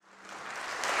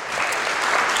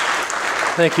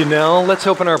Thank you, Nell. Let's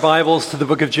open our Bibles to the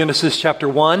book of Genesis chapter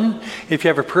 1. If you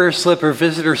have a prayer slip or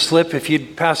visitor slip, if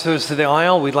you'd pass those to the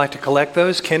aisle, we'd like to collect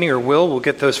those. Kenny or Will will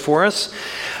get those for us.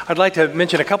 I'd like to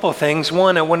mention a couple of things.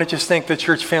 One, I want to just thank the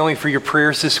church family for your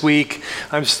prayers this week.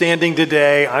 I'm standing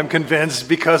today, I'm convinced,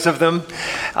 because of them.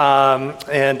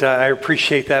 And I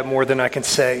appreciate that more than I can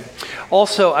say.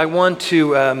 Also, I want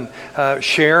to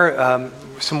share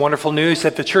some wonderful news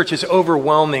that the church has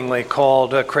overwhelmingly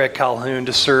called Craig Calhoun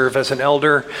to serve as an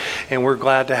elder, and we're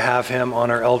glad to have him on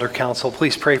our elder council.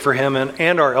 Please pray for him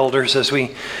and our elders as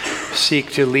we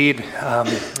seek to lead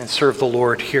and serve the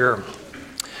Lord here.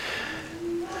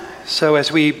 So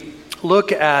as we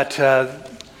look at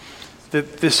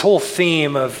this whole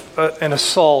theme of an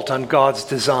assault on God's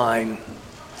design,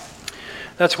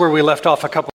 that's where we left off a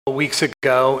couple of weeks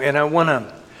ago, and I want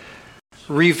to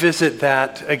revisit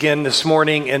that again this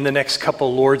morning and the next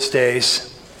couple Lord's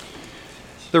Days.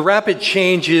 The rapid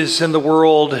changes in the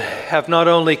world have not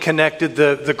only connected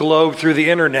the globe through the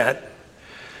internet,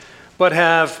 but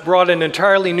have brought an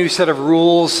entirely new set of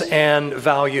rules and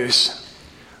values.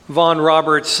 Vaughn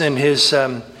Roberts, in his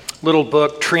little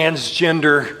book,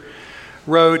 Transgender,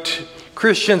 wrote,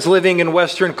 "Christians living in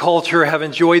Western culture have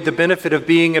enjoyed the benefit of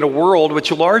being in a world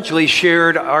which largely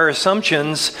shared our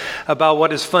assumptions about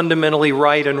what is fundamentally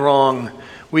right and wrong.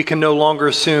 We can no longer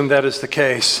assume that is the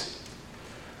case."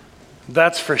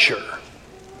 That's for sure.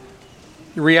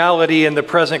 Reality in the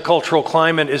present cultural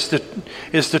climate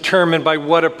is determined by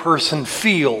what a person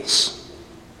feels.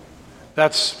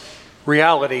 That's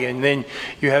reality. And then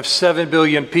you have 7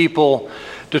 billion people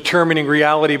determining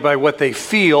reality by what they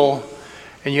feel,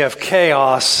 and you have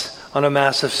chaos on a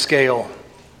massive scale.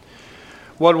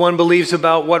 What one believes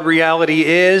about what reality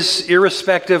is,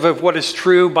 irrespective of what is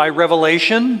true by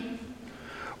revelation,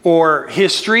 or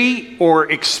history,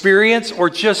 or experience, or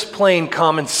just plain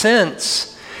common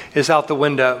sense, is out the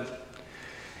window.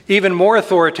 Even more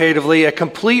authoritatively, a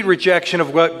complete rejection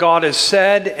of what God has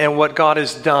said and what God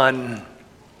has done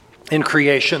in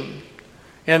creation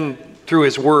and through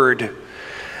His Word.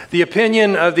 The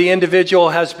opinion of the individual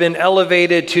has been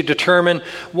elevated to determine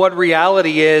what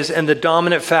reality is and the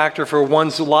dominant factor for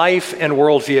one's life and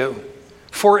worldview.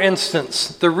 For instance,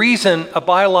 the reason a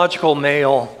biological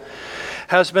male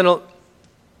has been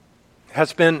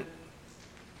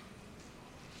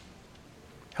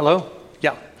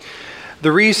The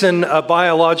reason a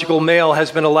biological male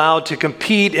has been allowed to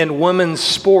compete in women's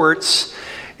sports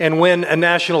and win a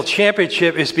national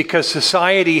championship is because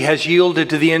society has yielded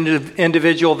to the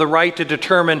individual the right to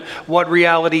determine what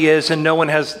reality is, and no one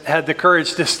has had the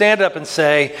courage to stand up and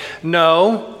say,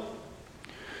 "No,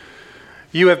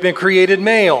 you have been created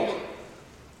male.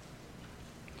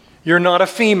 You're not a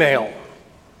female."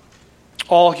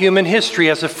 All human history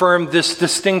has affirmed this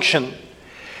distinction.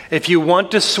 If you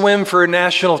want to swim for a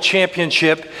national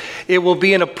championship, it will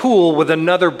be in a pool with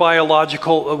other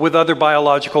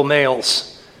biological males.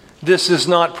 This is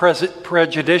not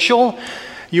prejudicial.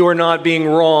 You are not being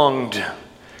wronged.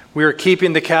 We are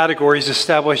keeping the categories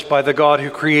established by the God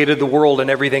who created the world and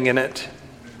everything in it.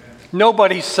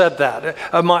 Nobody said that.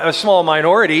 A small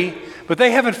minority, but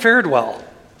they haven't fared well.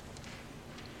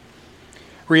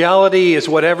 Reality is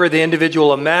whatever the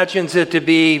individual imagines it to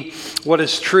be. What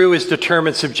is true is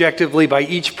determined subjectively by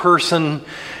each person,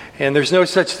 and there's no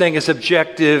such thing as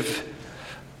objective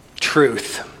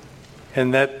truth in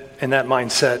that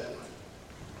mindset.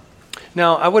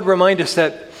 Now, I would remind us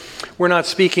that we're not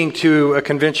speaking to a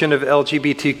convention of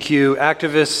LGBTQ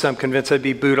activists. I'm convinced I'd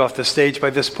be booed off the stage by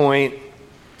this point.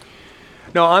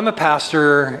 No, I'm a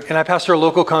pastor, and I pastor a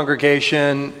local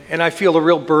congregation, and I feel a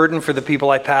real burden for the people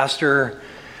I pastor,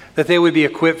 that they would be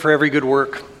equipped for every good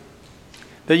work,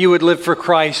 that you would live for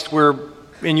Christ where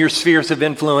in your spheres of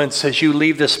influence as you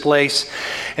leave this place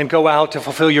and go out to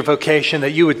fulfill your vocation,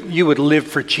 that you would live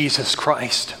for Jesus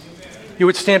Christ. You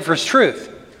would stand for His truth.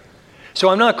 So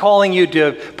I'm not calling you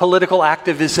to political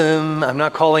activism. I'm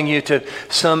not calling you to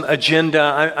some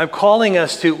agenda. I'm calling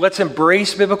us to let's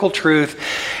embrace biblical truth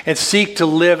and seek to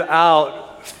live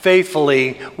out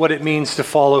faithfully what it means to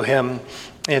follow Him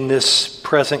in this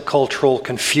present cultural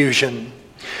confusion.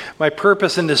 My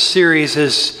purpose in this series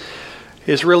is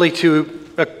really to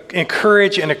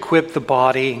encourage and equip the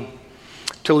body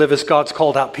to live as God's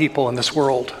called out people in this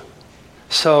world.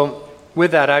 So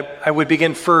with that, I would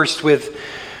begin first with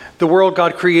the world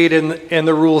God created and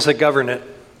the rules that govern it.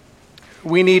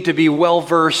 We need to be well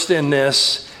versed in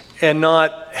this and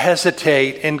not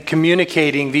hesitate in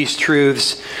communicating these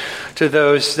truths to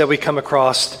those that we come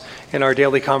across in our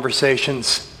daily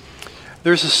conversations.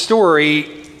 There's a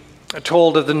story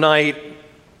told of the night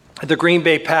the Green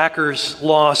Bay Packers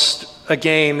lost a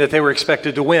game that they were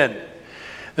expected to win.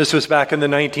 This was back in the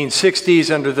 1960s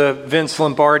under the Vince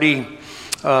Lombardi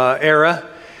era.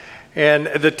 And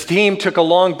the team took a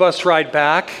long bus ride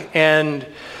back, and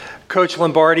Coach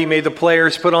Lombardi made the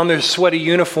players put on their sweaty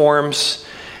uniforms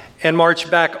and march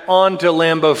back onto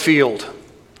Lambeau Field.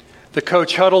 The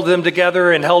coach huddled them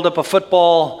together and held up a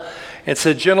football and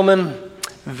said, "Gentlemen,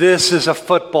 this is a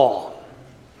football."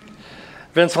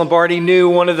 Vince Lombardi knew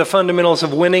one of the fundamentals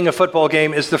of winning a football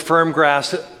game is the firm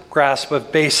grasp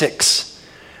of basics.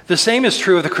 The same is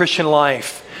true of the Christian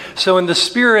life. So in the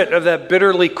spirit of that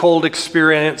bitterly cold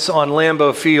experience on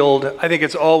Lambeau Field, I think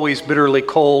it's always bitterly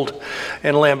cold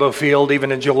in Lambeau Field,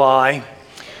 even in July,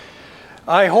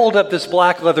 I hold up this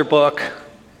black leather book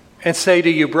and say to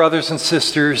you, brothers and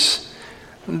sisters,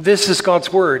 this is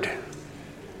God's word.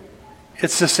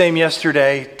 It's the same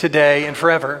yesterday, today, and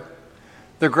forever.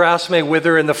 The grass may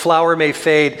wither and the flower may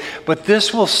fade, but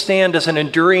this will stand as an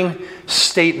enduring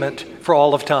statement for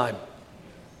all of time.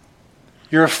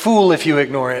 You're a fool if you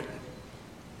ignore it.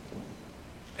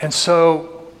 And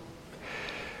so,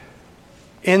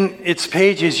 in its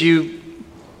pages, you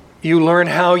learn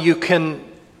how you can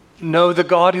know the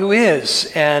God who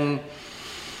is and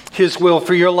His will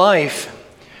for your life.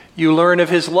 You learn of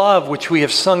His love, which we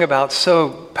have sung about so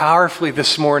powerfully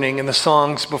this morning in the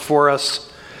songs before us.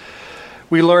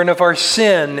 We learn of our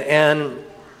sin and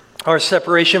our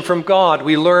separation from God.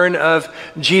 We learn of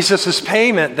Jesus'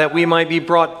 payment that we might be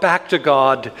brought back to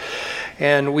God.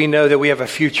 And we know that we have a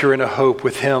future and a hope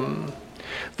with Him.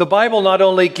 The Bible not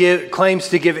only claims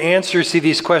to give answers to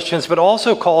these questions, but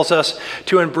also calls us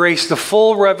to embrace the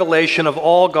full revelation of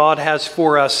all God has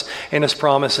for us in His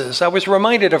promises. I was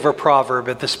reminded of a proverb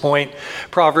at this point,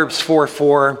 Proverbs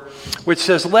 4:4, which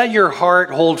says, "Let your heart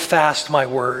hold fast my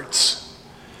words.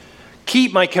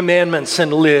 Keep my commandments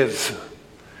and live."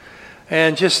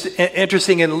 And just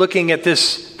interesting in looking at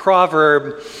this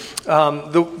proverb,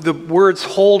 the words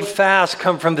hold fast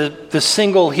come from the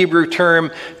single Hebrew term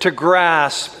to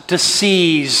grasp, to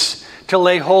seize, to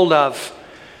lay hold of.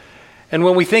 And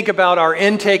when we think about our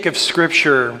intake of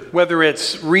Scripture, whether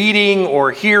it's reading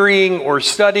or hearing or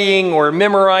studying or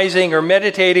memorizing or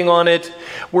meditating on it,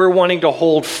 we're wanting to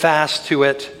hold fast to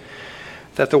it,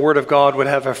 that the Word of God would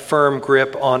have a firm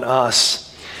grip on us.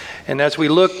 And as we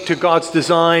look to God's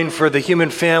design for the human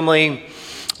family,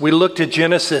 we look to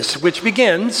Genesis, which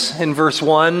begins in verse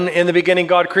 1, "In the beginning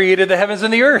God created the heavens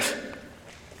and the earth."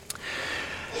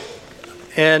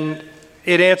 And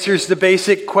it answers the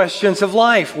basic questions of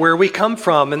life, where we come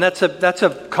from. And that's a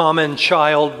common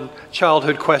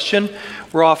childhood question.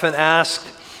 We're often asked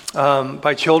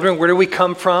by children, where do we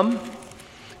come from?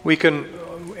 We can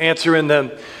answer in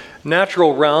the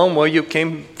natural realm, well, you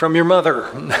came from your mother.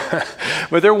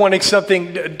 But they're wanting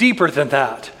something deeper than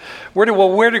that.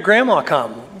 Where did grandma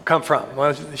come from?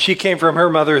 Well, she came from her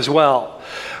mother as well.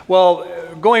 Well,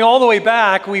 going all the way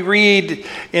back, we read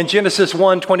in Genesis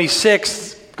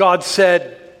 1:26, God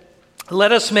said,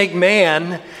 "Let us make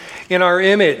man in our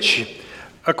image,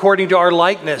 according to our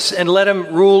likeness, and let him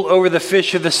rule over the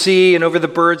fish of the sea, and over the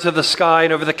birds of the sky,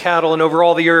 and over the cattle, and over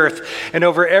all the earth, and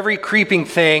over every creeping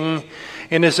thing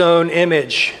in his own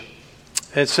image."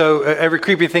 And so every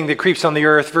creeping thing that creeps on the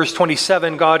earth. Verse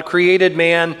 27, God created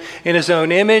man in His own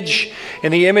image.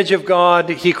 In the image of God,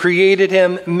 He created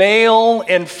him. Male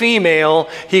and female,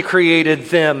 He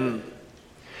created them.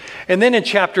 And then in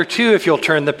chapter 2, if you'll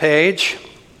turn the page,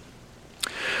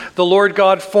 the Lord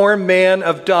God formed man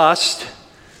of dust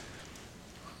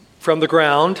from the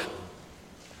ground.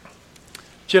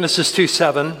 Genesis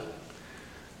 2:7.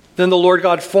 Then the Lord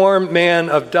God formed man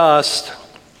of dust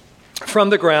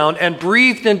from the ground and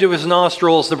breathed into his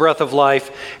nostrils the breath of life,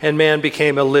 and man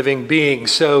became a living being.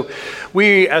 So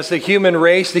we, as the human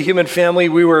race, the human family,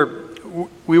 we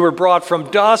were brought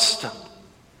from dust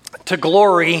to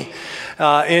glory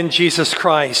in Jesus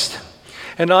Christ.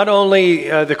 And not only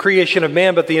the creation of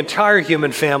man, but the entire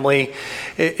human family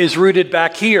is rooted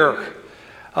back here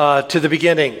to the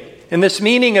beginning. And this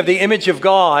meaning of the image of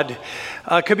God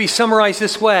could be summarized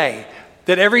this way: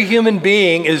 that every human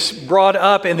being is brought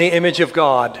up in the image of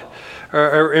God,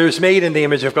 or is made in the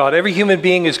image of God. Every human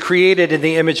being is created in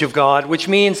the image of God, which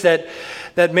means that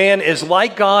man is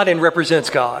like God and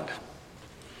represents God.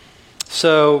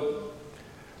 So,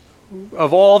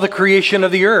 of all the creation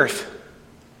of the earth,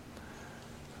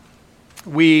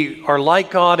 we are like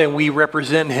God and we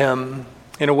represent Him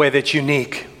in a way that's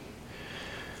unique.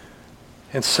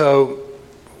 And so,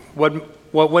 what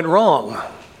went wrong?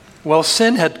 Well,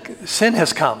 sin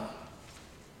has come.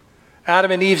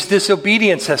 Adam and Eve's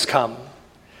disobedience has come.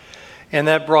 And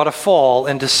that brought a fall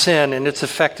into sin, and it's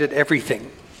affected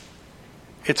everything.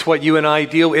 It's what you and I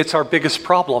deal with. It's our biggest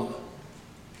problem.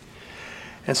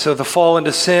 And so the fall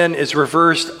into sin is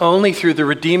reversed only through the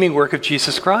redeeming work of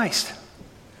Jesus Christ.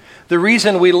 The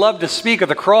reason we love to speak of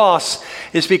the cross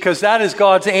is because that is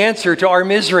God's answer to our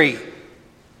misery.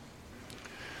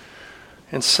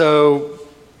 And so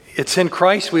it's in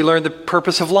Christ we learn the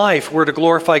purpose of life. We're to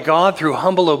glorify God through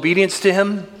humble obedience to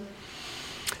Him.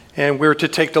 And we're to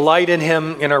take delight in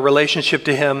Him, in our relationship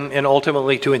to Him, and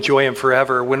ultimately to enjoy Him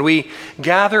forever. When we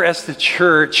gather as the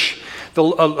church, a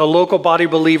local body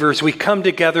of believers, we come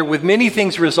together with many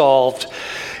things resolved.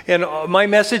 And my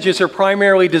messages are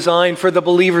primarily designed for the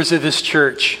believers of this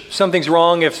church. Something's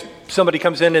wrong if somebody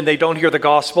comes in and they don't hear the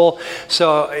gospel.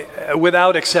 So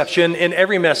without exception, in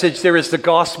every message, there is the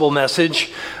gospel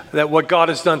message, that what God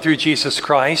has done through Jesus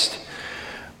Christ.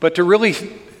 But to really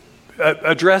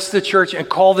address the church and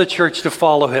call the church to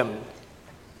follow Him.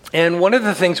 And one of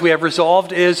the things we have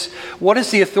resolved is, what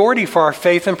is the authority for our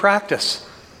faith and practice?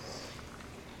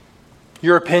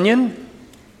 Your opinion?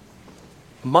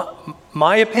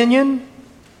 My opinion?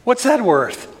 What's that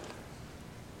worth?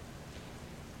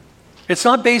 It's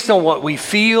not based on what we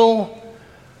feel,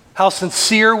 how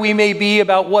sincere we may be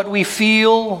about what we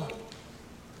feel.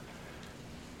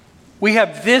 We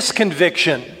have this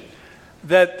conviction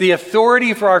that the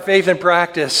authority for our faith and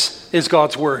practice is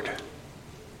God's Word.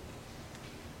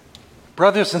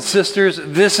 Brothers and sisters,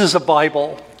 this is a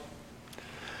Bible.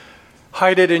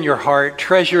 Hide it in your heart,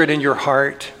 treasure it in your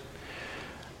heart.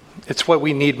 It's what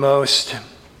we need most.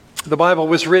 The Bible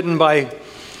was written by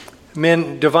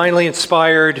men divinely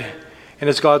inspired, and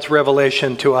is God's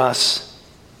revelation to us.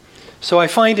 So I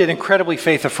find it incredibly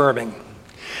faith-affirming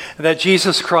that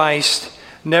Jesus Christ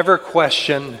never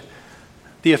questioned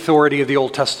the authority of the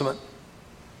Old Testament.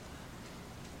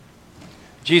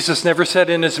 Jesus never said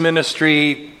in His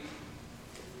ministry,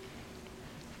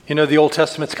 the Old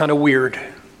Testament's kind of weird.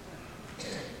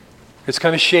 It's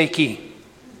kind of shaky.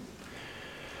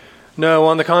 No,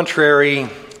 on the contrary,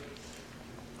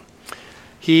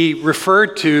 He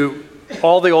referred to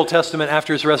all the Old Testament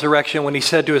after His resurrection when He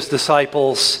said to His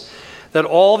disciples that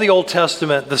all the Old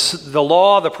Testament, the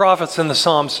law, the prophets, and the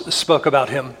Psalms spoke about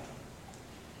Him.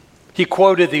 He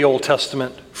quoted the Old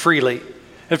Testament freely.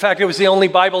 In fact, it was the only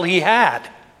Bible He had.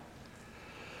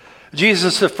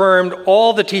 Jesus affirmed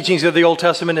all the teachings of the Old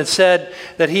Testament and said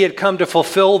that He had come to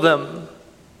fulfill them.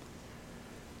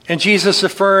 And Jesus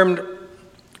affirmed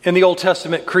in the Old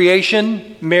Testament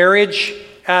creation, marriage,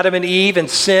 Adam and Eve, and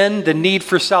sin, the need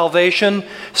for salvation,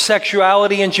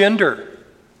 sexuality, and gender.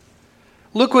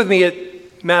 Look with me at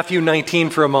Matthew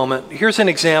 19 for a moment. Here's an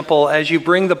example as you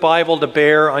bring the Bible to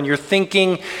bear on your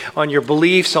thinking, on your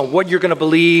beliefs, on what you're going to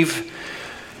believe.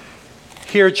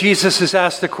 Here Jesus is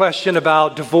asked a question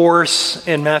about divorce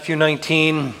in Matthew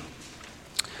 19.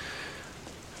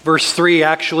 Verse 3,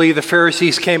 actually, the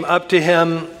Pharisees came up to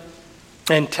Him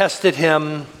and tested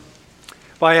Him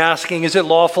by asking, is it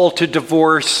lawful to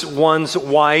divorce one's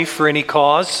wife for any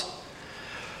cause?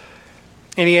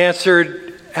 And He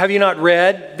answered, have you not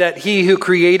read that He who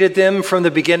created them from the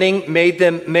beginning made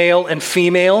them male and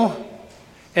female?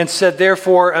 And said,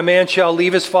 therefore, a man shall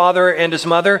leave his father and his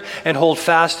mother and hold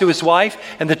fast to his wife,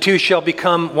 and the two shall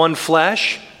become one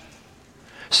flesh.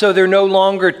 So they're no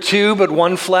longer two, but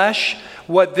one flesh.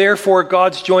 What therefore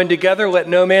God's joined together, let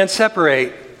no man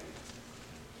separate.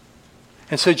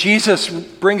 And so Jesus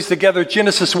brings together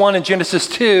Genesis 1 and Genesis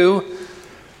 2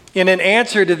 in an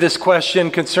answer to this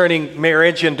question concerning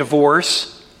marriage and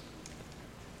divorce.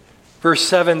 Verse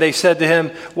 7, they said to Him,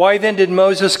 why then did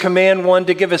Moses command one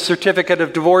to give a certificate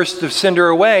of divorce to send her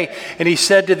away? And He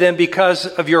said to them, because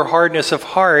of your hardness of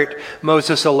heart,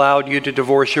 Moses allowed you to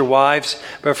divorce your wives,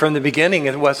 but from the beginning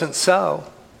it wasn't so.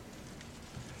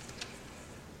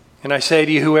 And I say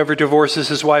to you, whoever divorces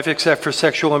his wife except for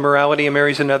sexual immorality and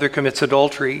marries another commits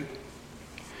adultery.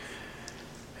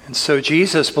 And so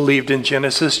Jesus believed in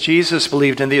Genesis. Jesus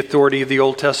believed in the authority of the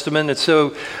Old Testament. And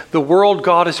so the world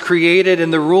God has created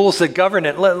and the rules that govern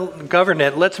it.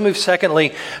 Let's move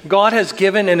secondly. God has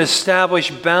given and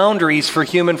established boundaries for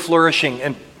human flourishing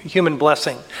and human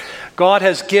blessing. God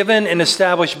has given and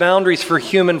established boundaries for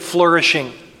human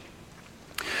flourishing.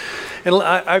 And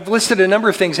I've listed a number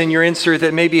of things in your insert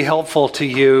that may be helpful to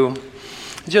you.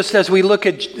 Just as we look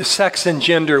at sex and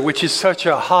gender, which is such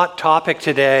a hot topic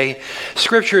today,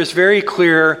 Scripture is very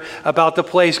clear about the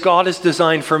place God has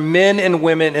designed for men and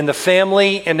women in the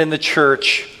family and in the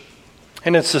church,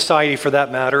 and in society for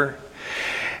that matter.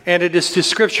 And it is to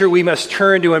Scripture we must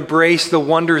turn to embrace the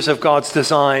wonders of God's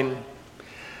design.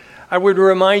 I would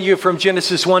remind you from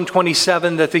Genesis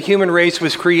 1:27 that the human race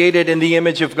was created in the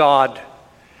image of God.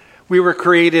 We were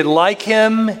created like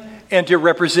Him and to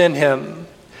represent Him.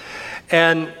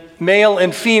 And male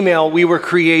and female, we were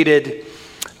created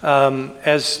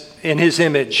as in his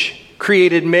image,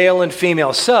 created male and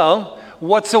female. So,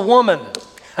 what's a woman?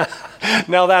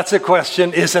 Now that's a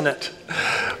question, isn't it?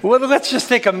 Well, let's just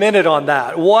take a minute on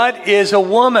that. What is a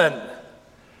woman?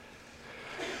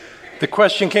 The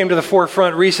question came to the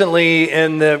forefront recently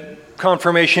in the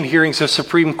confirmation hearings of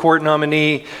Supreme Court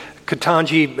nominee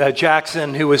Ketanji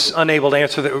Jackson, who was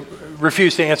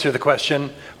refused to answer the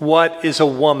question, what is a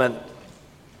woman?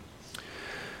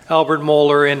 Albert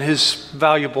Mohler, in his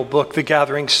valuable book, The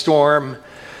Gathering Storm,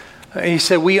 he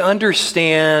said, we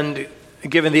understand,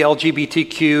 given the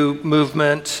LGBTQ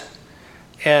movement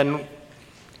and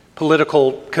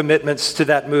political commitments to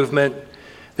that movement,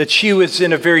 that she was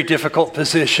in a very difficult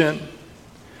position.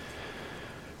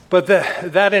 But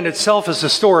that in itself is a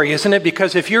story, isn't it?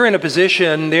 Because if you're in a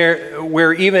position there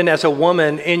where even as a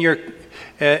woman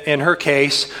in her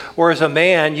case, or as a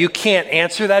man, you can't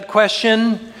answer that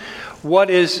question, what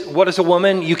is a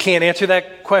woman? You can't answer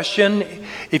that question.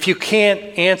 If you can't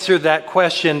answer that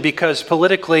question because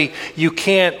politically you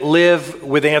can't live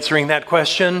with answering that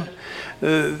question,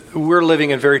 we're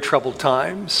living in very troubled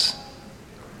times.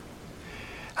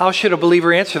 How should a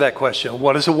believer answer that question?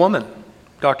 What is a woman?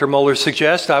 Dr. Mohler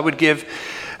suggests I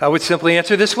would simply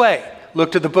answer this way.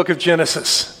 Look to the book of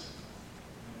Genesis.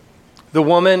 The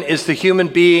woman is the human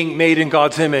being made in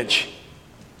God's image,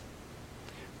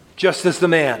 just as the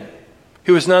man,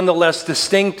 who is nonetheless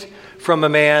distinct from a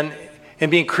man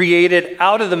and being created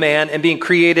out of the man and being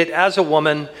created as a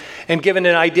woman and given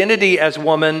an identity as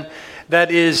woman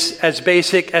that is as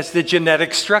basic as the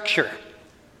genetic structure.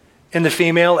 In the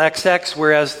female, XX,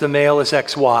 whereas the male is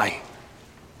XY.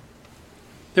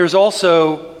 There's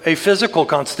also a physical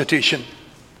constitution,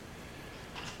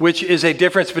 which is a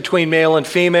difference between male and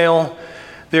female.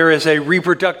 There is a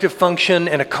reproductive function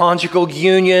and a conjugal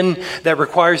union that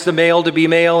requires the male to be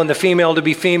male and the female to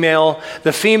be female.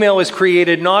 The female is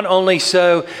created not only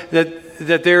so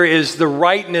that there is the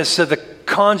rightness of the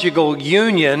conjugal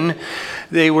union.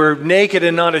 They were naked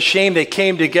and not ashamed. They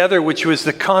came together, which was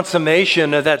the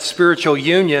consummation of that spiritual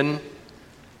union.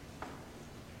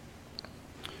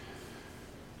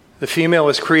 The female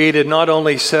is created not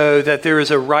only so that there is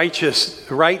a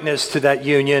rightness to that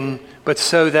union, but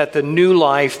so that the new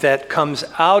life that comes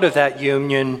out of that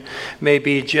union may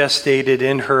be gestated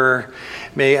in her,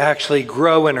 may actually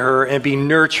grow in her and be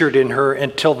nurtured in her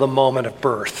until the moment of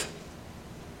birth.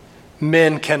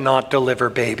 Men cannot deliver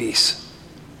babies.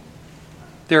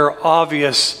 There are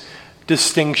obvious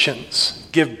distinctions.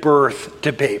 Give birth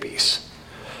to babies.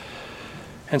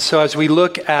 And so as we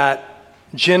look at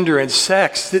gender and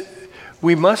sex,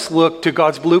 we must look to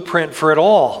God's blueprint for it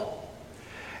all.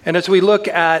 And as we look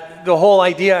at the whole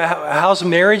idea, how's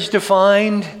marriage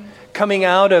defined? Coming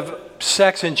out of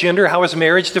sex and gender, how is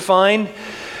marriage defined?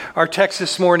 Our text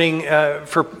this morning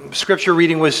for scripture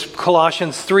reading was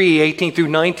Colossians 3:18 through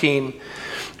 19,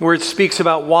 where it speaks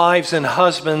about wives and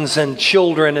husbands and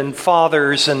children and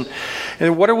fathers. And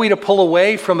what are we to pull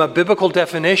away from a biblical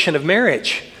definition of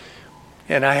marriage?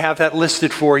 And I have that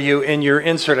listed for you in your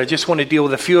insert. I just want to deal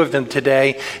with a few of them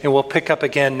today, and we'll pick up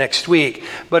again next week.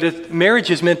 But marriage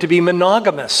is meant to be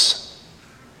monogamous.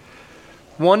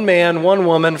 One man, one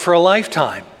woman for a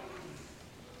lifetime.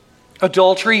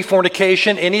 Adultery,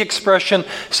 fornication, any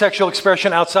sexual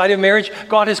expression outside of marriage,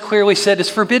 God has clearly said is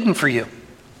forbidden for you.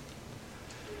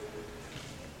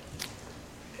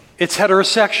 It's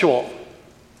heterosexual.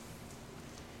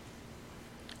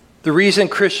 The reason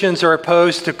Christians are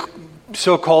opposed to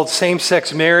so-called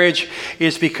same-sex marriage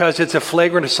is because it's a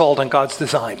flagrant assault on God's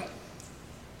design.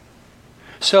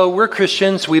 So we're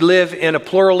Christians. We live in a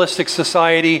pluralistic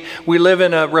society. We live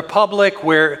in a republic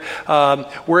where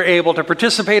we're able to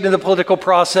participate in the political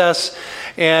process,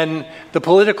 and the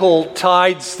political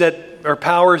tides or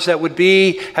powers that would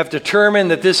be have determined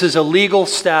that this is a legal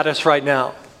status right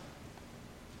now.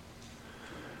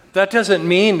 That doesn't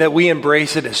mean that we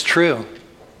embrace it as true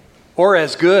or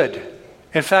as good.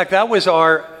 In fact, that was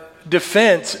our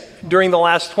defense during the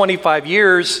last 25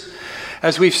 years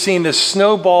as we've seen this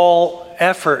snowball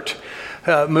effort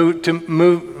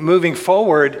moving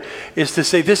forward, is to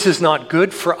say this is not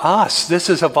good for us. This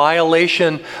is a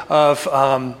violation of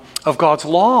God's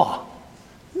law.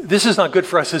 This is not good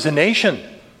for us as a nation.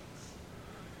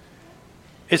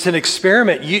 It's an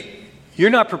experiment. You're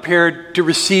not prepared to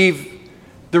receive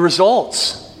the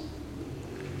results.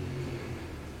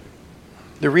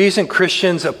 The reason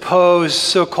Christians oppose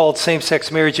so-called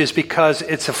same-sex marriage is because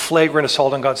it's a flagrant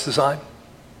assault on God's design.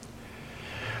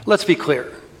 Let's be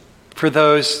clear. For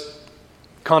those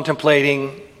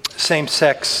contemplating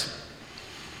same-sex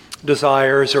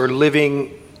desires or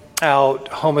living out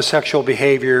homosexual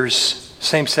behaviors,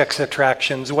 same-sex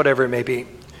attractions, whatever it may be,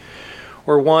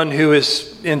 or one who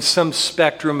is in some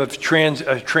spectrum of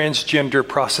transgender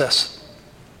process.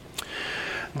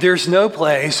 There's no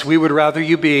place we would rather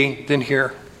you be than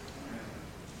here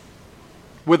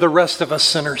with the rest of us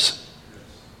sinners.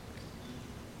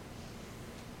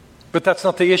 But that's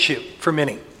not the issue for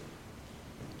many.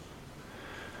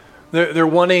 They're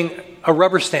wanting a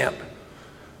rubber stamp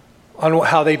on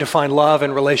how they define love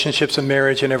and relationships and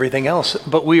marriage and everything else.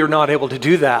 But we are not able to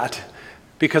do that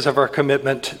because of our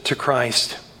commitment to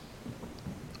Christ.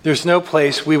 There's no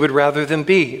place we would rather them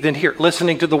be than here,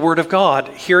 listening to the Word of God,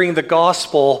 hearing the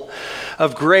gospel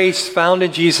of grace found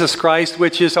in Jesus Christ,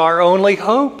 which is our only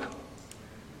hope.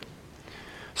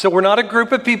 So we're not a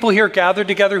group of people here gathered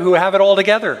together who have it all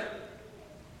together.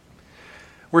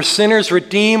 We're sinners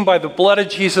redeemed by the blood of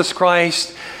Jesus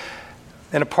Christ.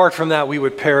 And apart from that, we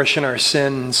would perish in our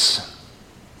sins.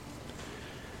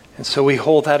 And so we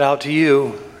hold that out to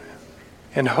you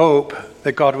and hope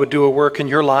that God would do a work in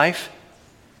your life.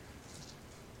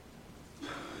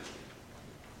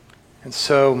 And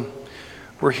so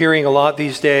we're hearing a lot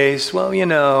these days, well, you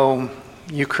know,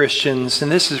 you Christians,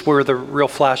 and this is where the real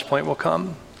flashpoint will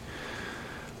come.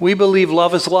 We believe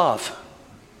love is love.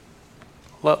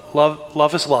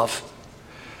 Love is love.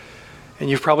 And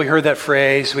you've probably heard that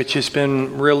phrase, which has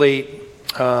been really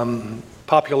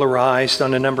popularized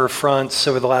on a number of fronts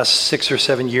over the last 6 or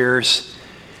 7 years.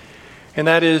 And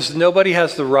that is, nobody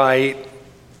has the right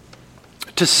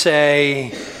to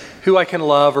say who I can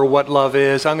love or what love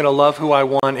is. I'm going to love who I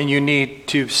want, and you need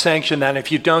to sanction that. And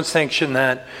if you don't sanction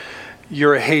that,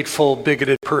 you're a hateful,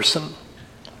 bigoted person.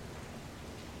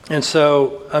 And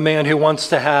so a man who wants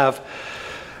to have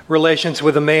relations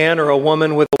with a man or a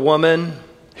woman with a woman,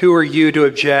 who are you to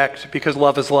object? Because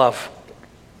love is love.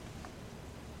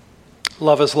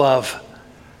 Love is love.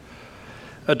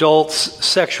 Adults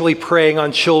sexually preying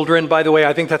on children. By the way,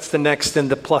 I think that's the next in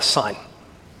the plus sign.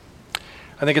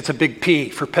 I think it's a big P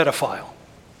for pedophile.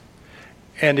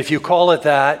 And if you call it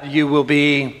that, you will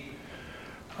be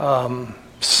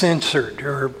censored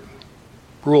or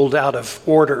ruled out of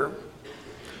order.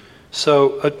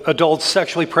 So adults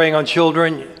sexually preying on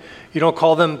children, you don't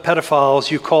call them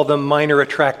pedophiles, you call them minor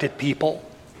attracted people.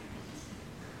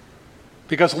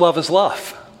 Because love is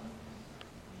love.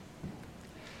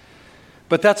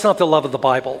 But that's not the love of the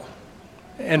Bible.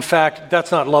 In fact,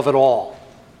 that's not love at all.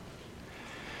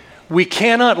 We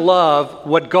cannot love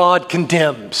what God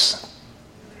condemns.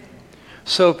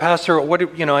 So, Pastor,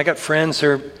 I got friends,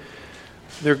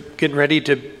 they're getting ready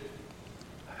to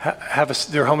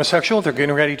they're homosexual, they're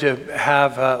getting ready to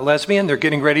have a lesbian, they're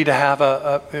getting ready to have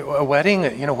a wedding.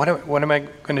 What am I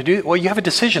going to do? Well, you have a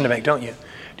decision to make, don't you?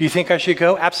 Do you think I should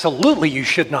go? Absolutely, you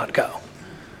should not go.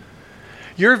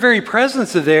 Your very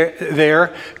presence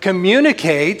there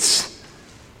communicates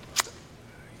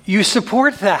you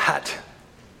support that.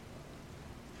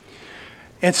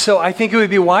 And so I think it would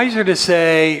be wiser to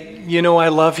say, I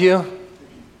love you,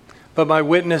 but my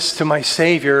witness to my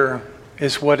Savior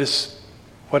is what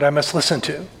I must listen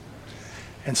to.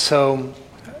 And so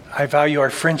I value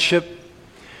our friendship.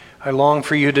 I long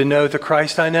for you to know the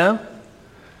Christ I know,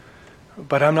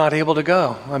 but I'm not able to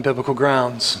go on biblical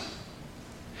grounds.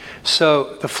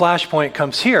 So the flashpoint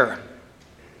comes here,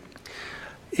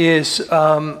 is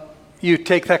you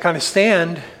take that kind of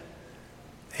stand,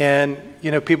 and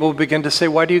people begin to say,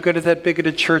 why do you go to that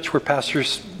bigoted church where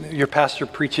your pastor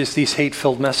preaches these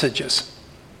hate-filled messages?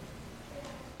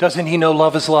 Doesn't he know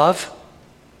love is love?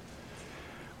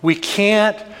 We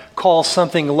can't call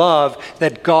something love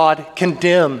that God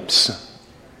condemns.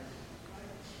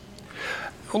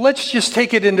 Well, let's just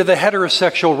take it into the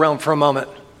heterosexual realm for a moment.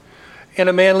 And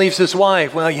a man leaves his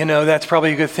wife. Well, that's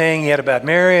probably a good thing. He had a bad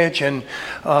marriage, and,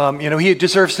 he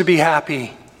deserves to be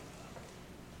happy.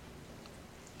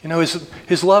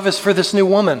 His love is for this new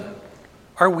woman.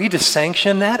 Are we to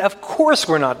sanction that? Of course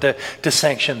we're not to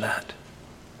sanction that.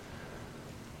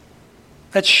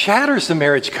 That shatters the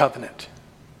marriage covenant.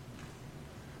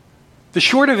 The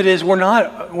short of it is we're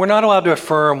not allowed to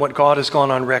affirm what God has gone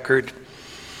on record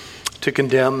to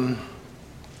condemn.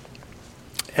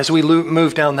 As we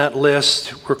move down that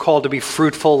list, we're called to be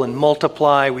fruitful and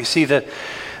multiply. We see the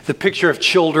picture of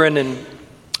children in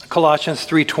Colossians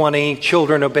 3:20.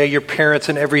 Children, obey your parents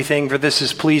in everything, for this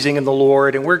is pleasing in the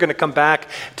Lord. And we're going to come back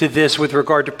to this with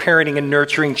regard to parenting and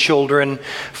nurturing children.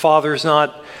 Fathers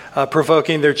not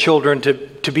provoking their children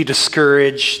to be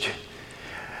discouraged.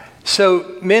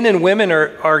 So men and women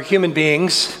are human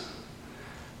beings,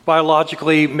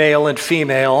 biologically male and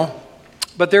female,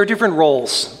 but there are different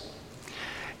roles.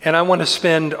 And I want to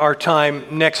spend our time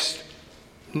next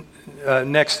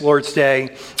next Lord's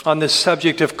Day on this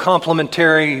subject of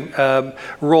complementary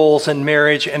roles in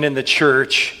marriage and in the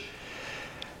church,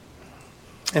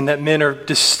 and that men are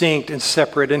distinct and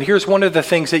separate. And here's one of the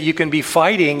things that you can be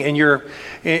fighting in your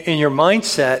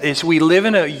mindset is we live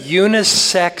in a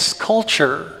unisex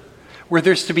culture where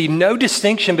there's to be no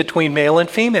distinction between male and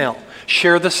female,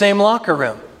 share the same locker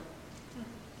room.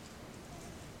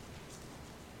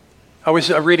 I was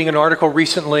reading an article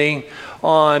recently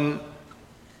on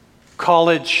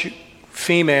college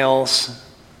females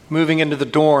moving into the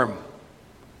dorm,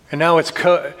 and now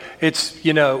they're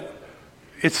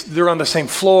on the same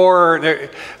floor.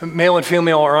 Male and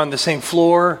female are on the same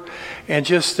floor, and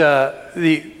just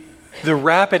the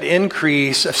rapid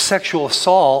increase of sexual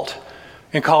assault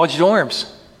in college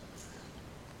dorms.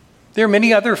 There are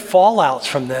many other fallouts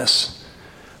from this,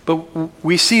 but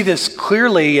we see this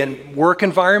clearly in work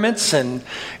environments and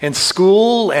in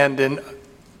school and in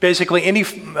basically any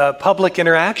public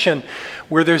interaction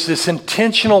where there's this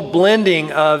intentional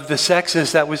blending of the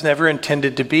sexes that was never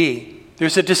intended to be.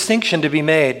 There's a distinction to be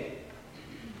made.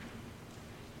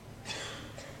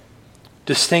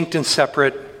 Distinct and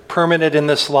separate, permanent in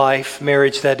this life,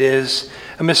 marriage that is,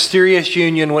 a mysterious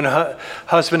union when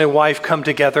husband and wife come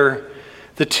together,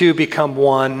 the two become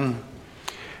one.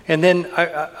 And then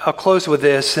I'll close with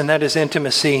this, and that is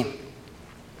intimacy.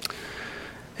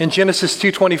 In Genesis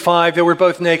 2:25, they were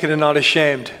both naked and not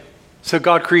ashamed. So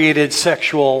God created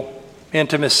sexual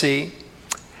intimacy,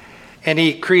 and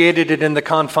he created it in the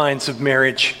confines of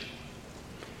marriage.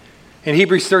 In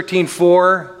Hebrews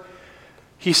 13:4,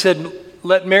 he said,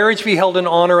 "Let marriage be held in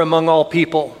honor among all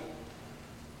people."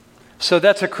 So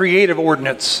that's a creative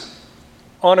ordinance.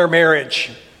 Honor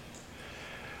marriage.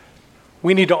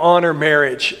 We need to honor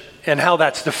marriage and how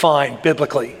that's defined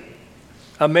biblically.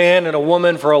 A man and a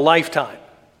woman for a lifetime.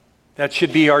 That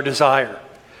should be our desire,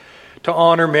 to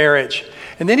honor marriage.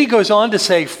 And then he goes on to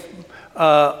say,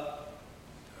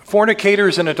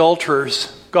 fornicators and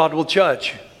adulterers, God will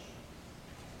judge.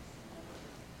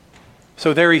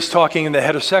 So there he's talking in the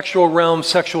heterosexual realm,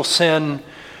 sexual sin,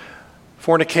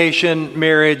 fornication,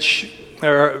 marriage,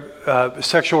 or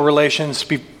sexual relations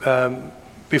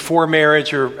before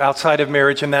marriage or outside of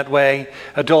marriage in that way,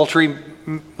 adultery,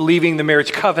 leaving the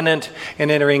marriage covenant and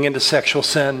entering into sexual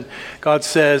sin. God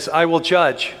says, I will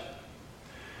judge.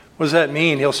 What does that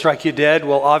mean? He'll strike you dead?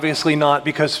 Well, obviously not,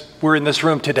 because we're in this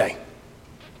room today.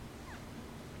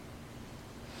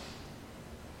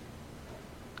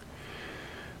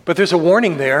 But there's a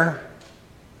warning there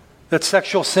that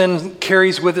sexual sin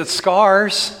carries with it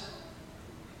scars,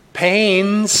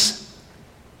 pains,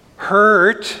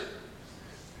 hurt.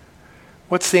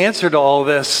 What's the answer to all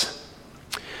this?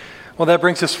 Well, that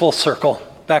brings us full circle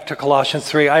back to Colossians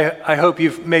 3. I hope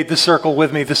you've made the circle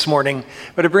with me this morning,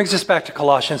 but it brings us back to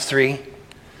Colossians 3.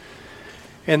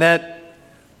 And that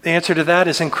the answer to that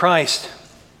is in Christ.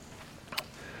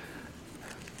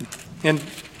 And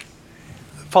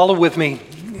follow with me,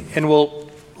 and we'll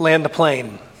land the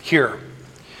plane here.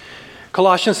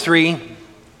 Colossians 3,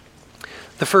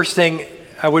 the first thing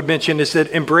I would mention is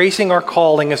that embracing our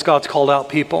calling as God's called out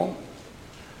people.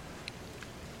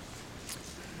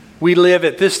 We live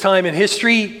at this time in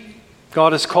history.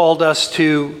 God has called us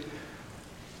to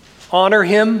honor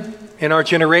him in our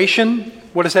generation.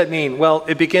 What does that mean? Well,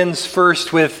 it begins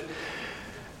first with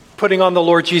putting on the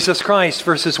Lord Jesus Christ,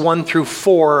 verses 1 through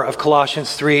 4 of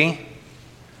Colossians 3.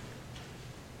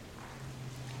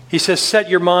 He says, set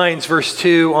your minds, verse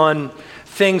 2, on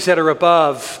things that are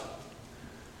above,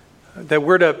 that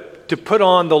we're to put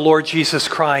on the Lord Jesus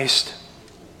Christ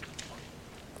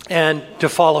and to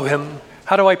follow him.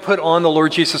 How do I put on the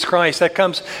Lord Jesus Christ? That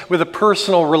comes with a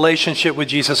personal relationship with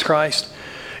Jesus Christ.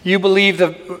 You believe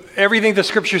everything the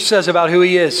Scripture says about who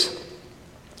he is,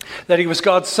 that he was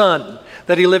God's Son,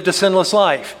 that he lived a sinless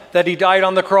life, that he died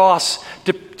on the cross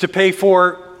to pay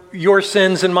for your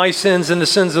sins and my sins and the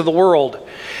sins of the world,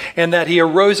 and that he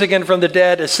arose again from the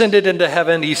dead, ascended into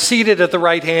heaven, he's seated at the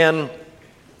right hand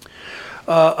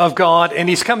of God, and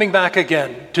he's coming back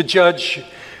again to judge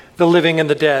the living and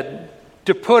the dead.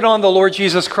 To put on the Lord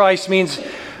Jesus Christ means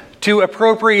to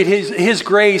appropriate his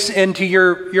grace into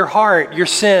your heart, your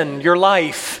sin, your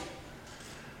life.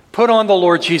 Put on the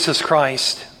Lord Jesus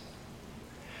Christ.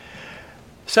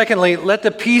 Secondly, let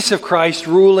the peace of Christ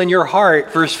rule in your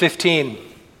heart, verse 15.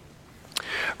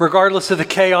 Regardless of the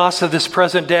chaos of this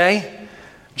present day,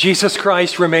 Jesus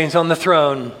Christ remains on the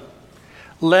throne.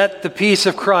 Let the peace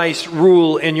of Christ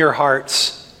rule in your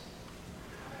hearts.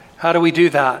 How do we do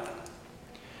that?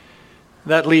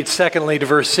 That leads, secondly, to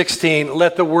verse 16.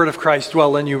 Let the word of Christ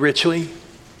dwell in you richly.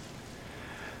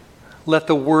 Let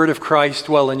the word of Christ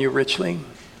dwell in you richly.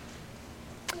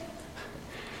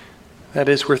 That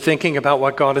is, we're thinking about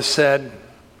what God has said.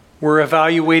 We're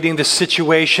evaluating the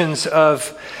situations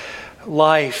of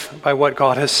life by what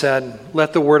God has said.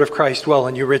 Let the word of Christ dwell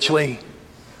in you richly.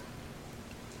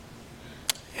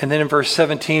 And then in verse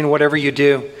 17, whatever you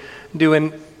do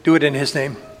it in his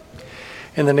name,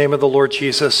 in the name of the Lord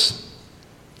Jesus.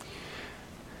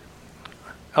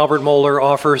 Albert Mohler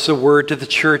offers a word to the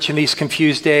church in these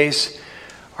confused days.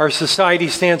 Our society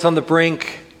stands on the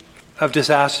brink of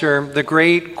disaster. The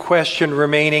great question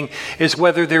remaining is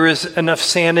whether there is enough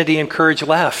sanity and courage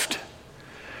left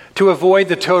to avoid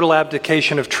the total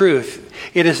abdication of truth.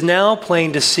 It is now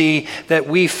plain to see that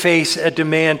we face a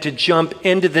demand to jump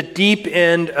into the deep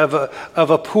end of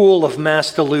a pool of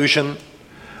mass delusion.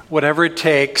 Whatever it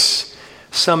takes,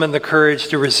 summon the courage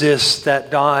to resist that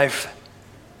dive.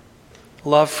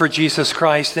 Love for Jesus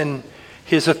Christ and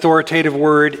his authoritative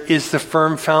word is the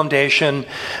firm foundation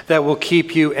that will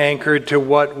keep you anchored to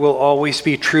what will always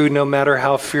be true, no matter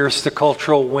how fierce the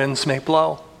cultural winds may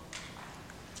blow.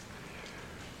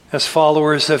 As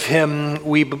followers of him,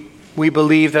 we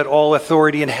believe that all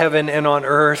authority in heaven and on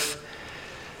earth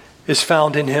is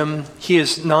found in him. He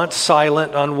is not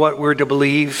silent on what we're to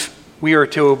believe. We are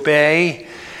to obey,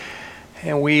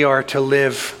 and we are to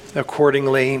live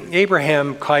accordingly.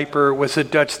 Abraham Kuyper was a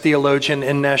Dutch theologian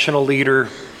and national leader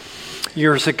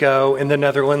years ago in the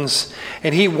Netherlands,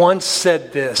 and he once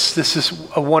said this. This is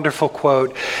a wonderful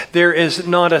quote. There is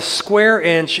not a square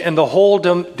inch in the whole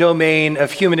domain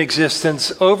of human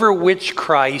existence over which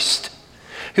Christ,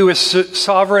 who is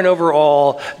sovereign over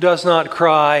all, does not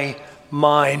cry,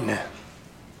 mine.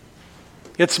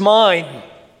 It's mine.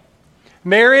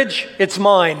 Marriage, it's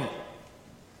mine.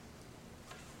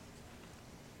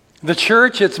 The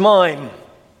church, it's mine.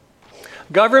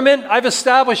 Government, I've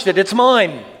established it. It's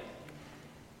mine.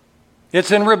 It's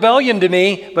in rebellion to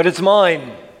me, but it's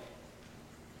mine.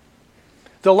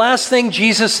 The last thing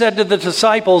Jesus said to the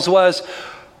disciples was,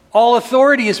 all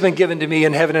authority has been given to me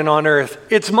in heaven and on earth.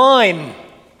 It's mine.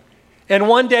 And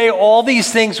one day all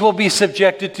these things will be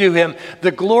subjected to him.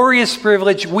 The glorious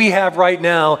privilege we have right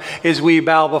now is we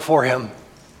bow before him,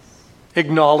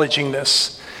 acknowledging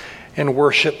this in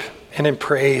worship and in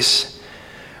praise.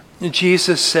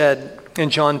 Jesus said in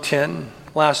John 10,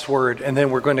 last word, and then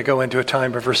we're going to go into a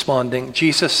time of responding.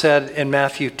 Jesus said in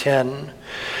Matthew 10,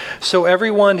 so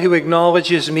everyone who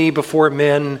acknowledges me before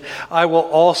men, I will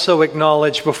also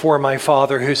acknowledge before my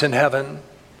Father who's in heaven.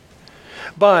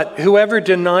 But whoever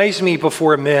denies me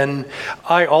before men,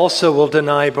 I also will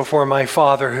deny before my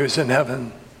Father who's in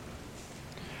heaven.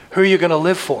 Who are you going to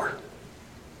live for?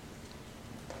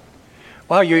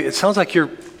 Wow, it sounds like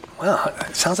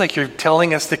you're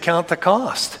telling us to count the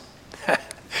cost.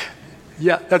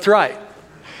 Yeah, that's right.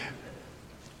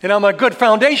 And I'm a good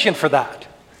foundation for that.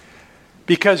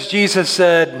 Because Jesus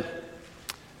said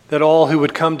that all who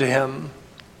would come to him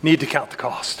need to count the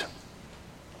cost.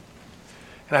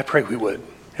 And I pray we would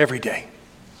every day.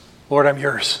 Lord, I'm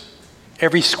yours.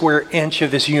 Every square inch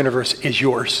of this universe is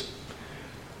yours.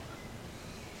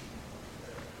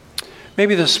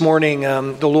 Maybe this morning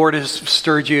the Lord has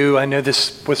stirred you. I know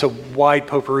this was a wide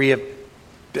potpourri of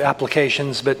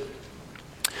applications, but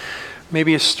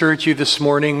maybe it stirred you this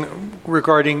morning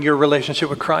regarding your relationship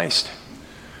with Christ.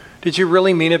 Did you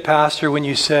really mean it, Pastor, when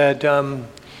you said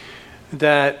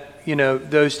that,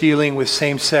 those dealing with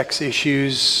same-sex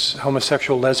issues,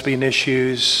 homosexual, lesbian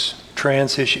issues,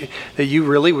 trans issues, that you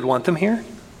really would want them here?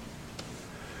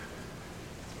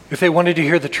 If they wanted to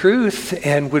hear the truth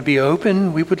and would be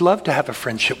open, we would love to have a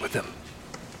friendship with them.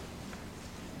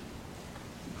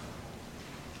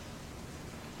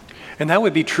 And that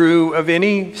would be true of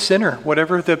any sinner,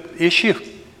 whatever the issue.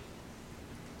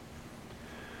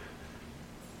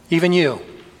 Even you.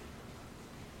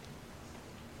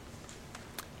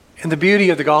 And the beauty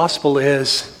of the gospel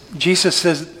is, Jesus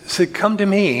said, come to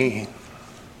me,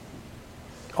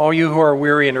 all you who are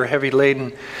weary and are heavy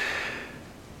laden,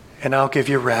 and I'll give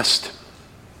you rest.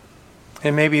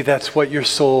 And maybe that's what your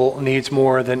soul needs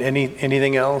more than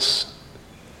anything else.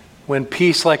 When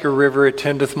peace like a river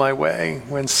attendeth my way,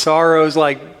 when sorrows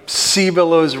like sea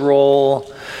billows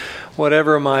roll,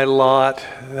 whatever my lot,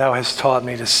 thou hast taught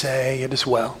me to say, it is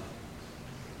well.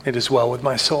 It is well with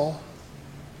my soul.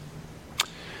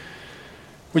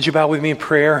 Would you bow with me in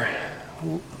prayer?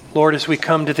 Lord, as we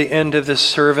come to the end of this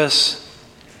service,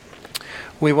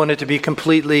 we want it to be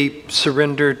completely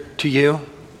surrendered to you,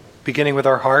 beginning with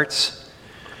our hearts.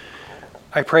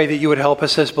 I pray that you would help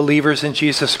us as believers in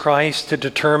Jesus Christ to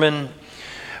determine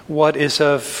what is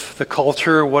of the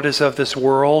culture, what is of this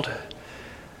world,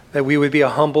 that we would be a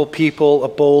humble people, a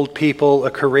bold people,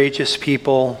 a courageous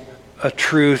people, a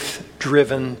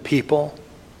truth-driven people.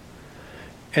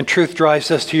 And truth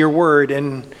drives us to your word,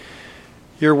 and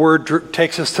your word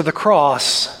takes us to the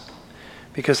cross,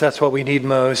 because that's what we need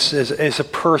most, is a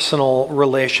personal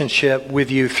relationship with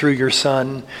you through your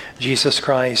Son, Jesus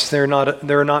Christ. There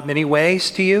are not many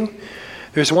ways to you.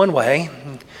 There's one way,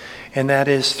 and that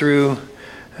is through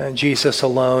Jesus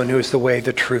alone, who is the way,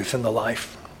 the truth, and the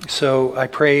life. So I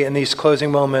pray in these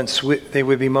closing moments, they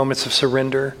would be moments of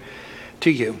surrender to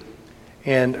you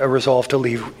and a resolve to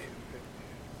live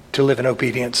in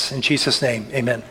obedience. In Jesus' name, amen.